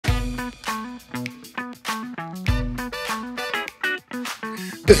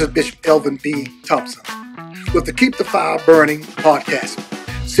This is Bishop Elvin B. Thompson with the Keep the Fire Burning podcast.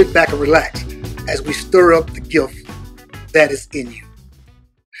 Sit back and relax as we stir up the gift that is in you.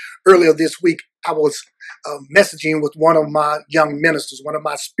 Earlier this week, I was messaging with one of my young ministers, one of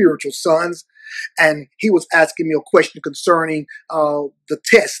my spiritual sons, and he was asking me a question concerning the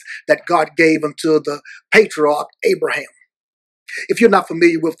test that God gave unto the patriarch Abraham. If you're not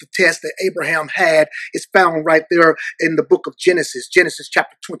familiar with the test that Abraham had, it's found right there in the book of Genesis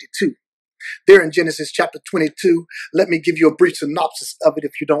chapter 22. There in Genesis chapter 22, let me give you a brief synopsis of it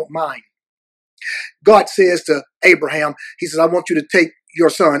if you don't mind. God says to Abraham, he says, I want you to take your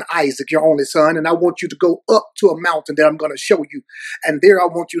son, Isaac, your only son, and I want you to go up to a mountain that I'm going to show you. And there I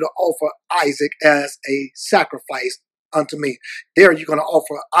want you to offer Isaac as a sacrifice unto me. There you're going to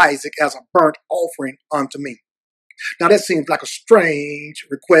offer Isaac as a burnt offering unto me. Now that seems like a strange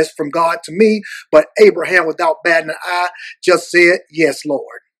request from God to me, but Abraham, without batting an eye, just said, yes,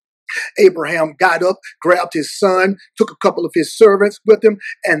 Lord. Abraham got up, grabbed his son, took a couple of his servants with him,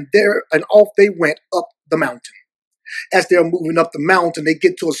 and off they went up the mountain. As they're moving up the mountain, they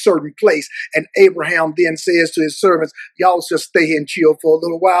get to a certain place, and Abraham then says to his servants, y'all just stay here and chill for a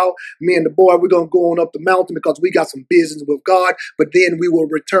little while. Me and the boy, we're going to go on up the mountain because we got some business with God, but then we will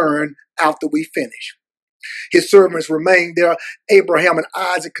return after we finish. His servants remain there. Abraham and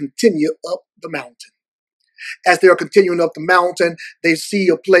Isaac continue up the mountain. As they're continuing up the mountain, they see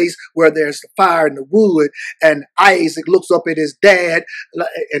a place where there's fire in the wood, and Isaac looks up at his dad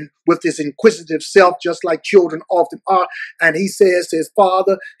and with his inquisitive self, just like children often are, and he says to his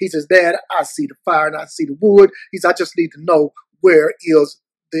father, he says, Dad, I see the fire and I see the wood. He says, I just need to know, where is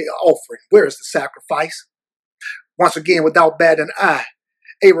the offering? Where is the sacrifice? Once again, without batting an eye,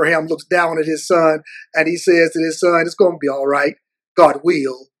 Abraham looks down at his son and he says to his son, it's going to be all right. God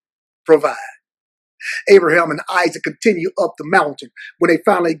will provide. Abraham and Isaac continue up the mountain. When they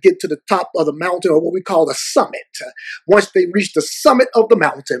finally get to the top of the mountain, or what we call the summit, once they reach the summit of the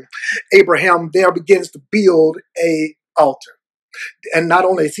mountain, Abraham there begins to build an altar. And not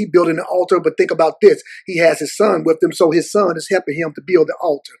only is he building an altar, but think about this. He has his son with him, so his son is helping him to build the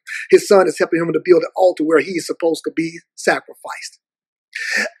altar. His son is helping him to build the altar where he is supposed to be sacrificed.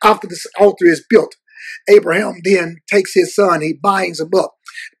 After this altar is built, Abraham then takes his son, he binds him up.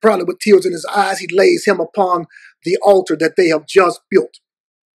 Probably with tears in his eyes, he lays him upon the altar that they have just built.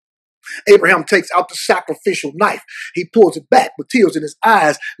 Abraham takes out the sacrificial knife. He pulls it back with tears in his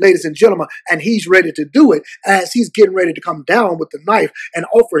eyes, ladies and gentlemen, and he's ready to do it. As he's getting ready to come down with the knife and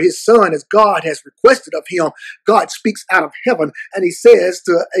offer his son as God has requested of him, God speaks out of heaven and he says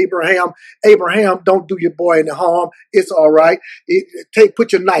to Abraham, Abraham, don't do your boy any harm. It's all right.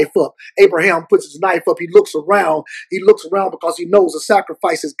 Put your knife up. Abraham puts his knife up. He looks around. He looks around because he knows a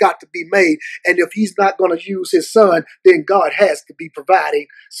sacrifice has got to be made. And if he's not going to use his son, then God has to be providing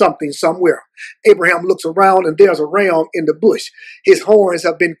something somewhere. Abraham looks around and there's a ram in the bush. His horns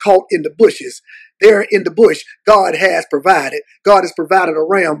have been caught in the bushes. There in the bush, God has provided. God has provided a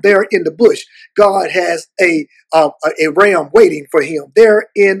ram there in the bush. God has a ram waiting for him there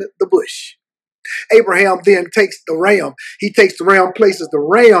in the bush. Abraham then takes the ram. He takes the ram, places the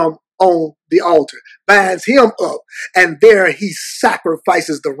ram on the altar, binds him up, and there he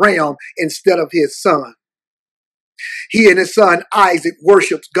sacrifices the ram instead of his son. He and his son Isaac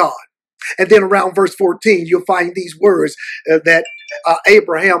worships God. And then around verse 14, you'll find these words that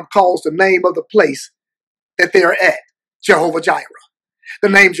Abraham calls the name of the place that they are at, Jehovah Jireh. The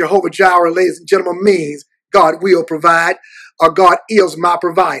name Jehovah Jireh, ladies and gentlemen, means God will provide, or God is my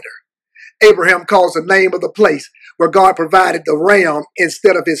provider. Abraham calls the name of the place where God provided the ram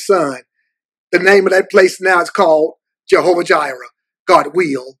instead of his son. The name of that place now is called Jehovah Jireh. God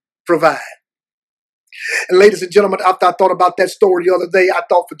will provide. And ladies and gentlemen, after I thought about that story the other day, I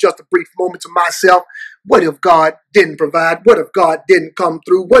thought for just a brief moment to myself, what if God didn't provide? What if God didn't come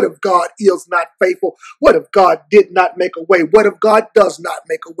through? What if God is not faithful? What if God did not make a way? What if God does not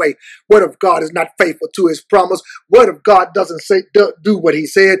make a way? What if God is not faithful to his promise? What if God doesn't do what he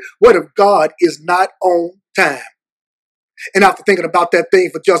said? What if God is not on time? And after thinking about that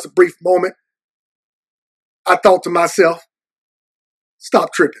thing for just a brief moment, I thought to myself,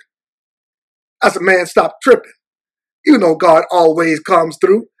 stop tripping. I said, man, stop tripping. You know God always comes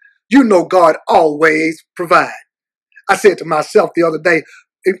through. You know God always provides. I said to myself the other day,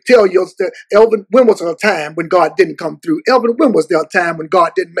 tell yourself, Elvin, when was there a time when God didn't come through? Elvin, when was there a time when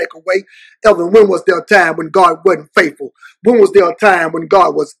God didn't make a way? Elvin, when was there a time when God wasn't faithful? When was there a time when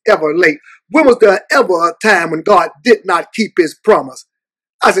God was ever late? When was there ever a time when God did not keep his promise?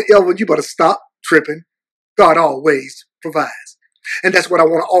 I said, Elvin, you better stop tripping. God always provides. And that's what I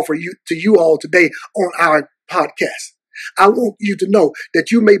want to offer to you all today on our podcast. I want you to know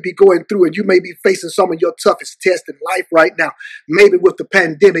that you may be going through and you may be facing some of your toughest tests in life right now, maybe with the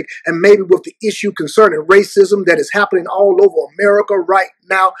pandemic and maybe with the issue concerning racism that is happening all over America right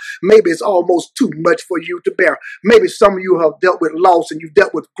now. Maybe it's almost too much for you to bear. Maybe some of you have dealt with loss and you've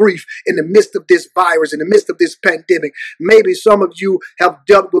dealt with grief in the midst of this virus, in the midst of this pandemic. Maybe some of you have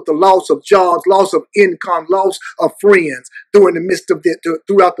dealt with the loss of jobs, loss of income, loss of friends throughout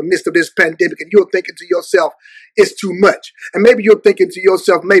the midst of this pandemic, and you're thinking to yourself, it's too much. And maybe you're thinking to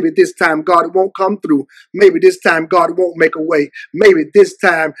yourself, maybe this time God won't come through. Maybe this time God won't make a way. Maybe this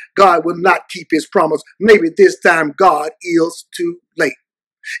time God will not keep his promise. Maybe this time God is too late.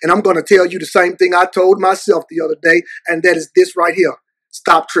 And I'm going to tell you the same thing I told myself the other day, and that is this right here.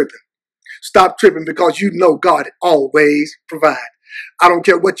 Stop tripping. Stop tripping, because you know God always provides. I don't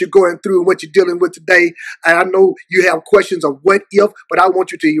care what you're going through and what you're dealing with today. And I know you have questions of what if, but I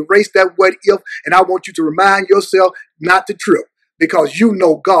want you to erase that what if, and I want you to remind yourself not to trip, because you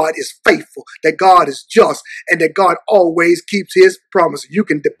know God is faithful, that God is just, and that God always keeps his promise. You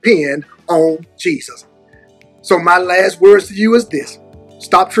can depend on Jesus. So my last words to you is this.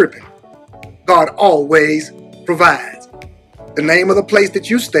 Stop tripping. God always provides. The name of the place that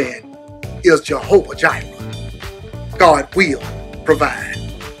you stand is Jehovah Jireh. God will provide.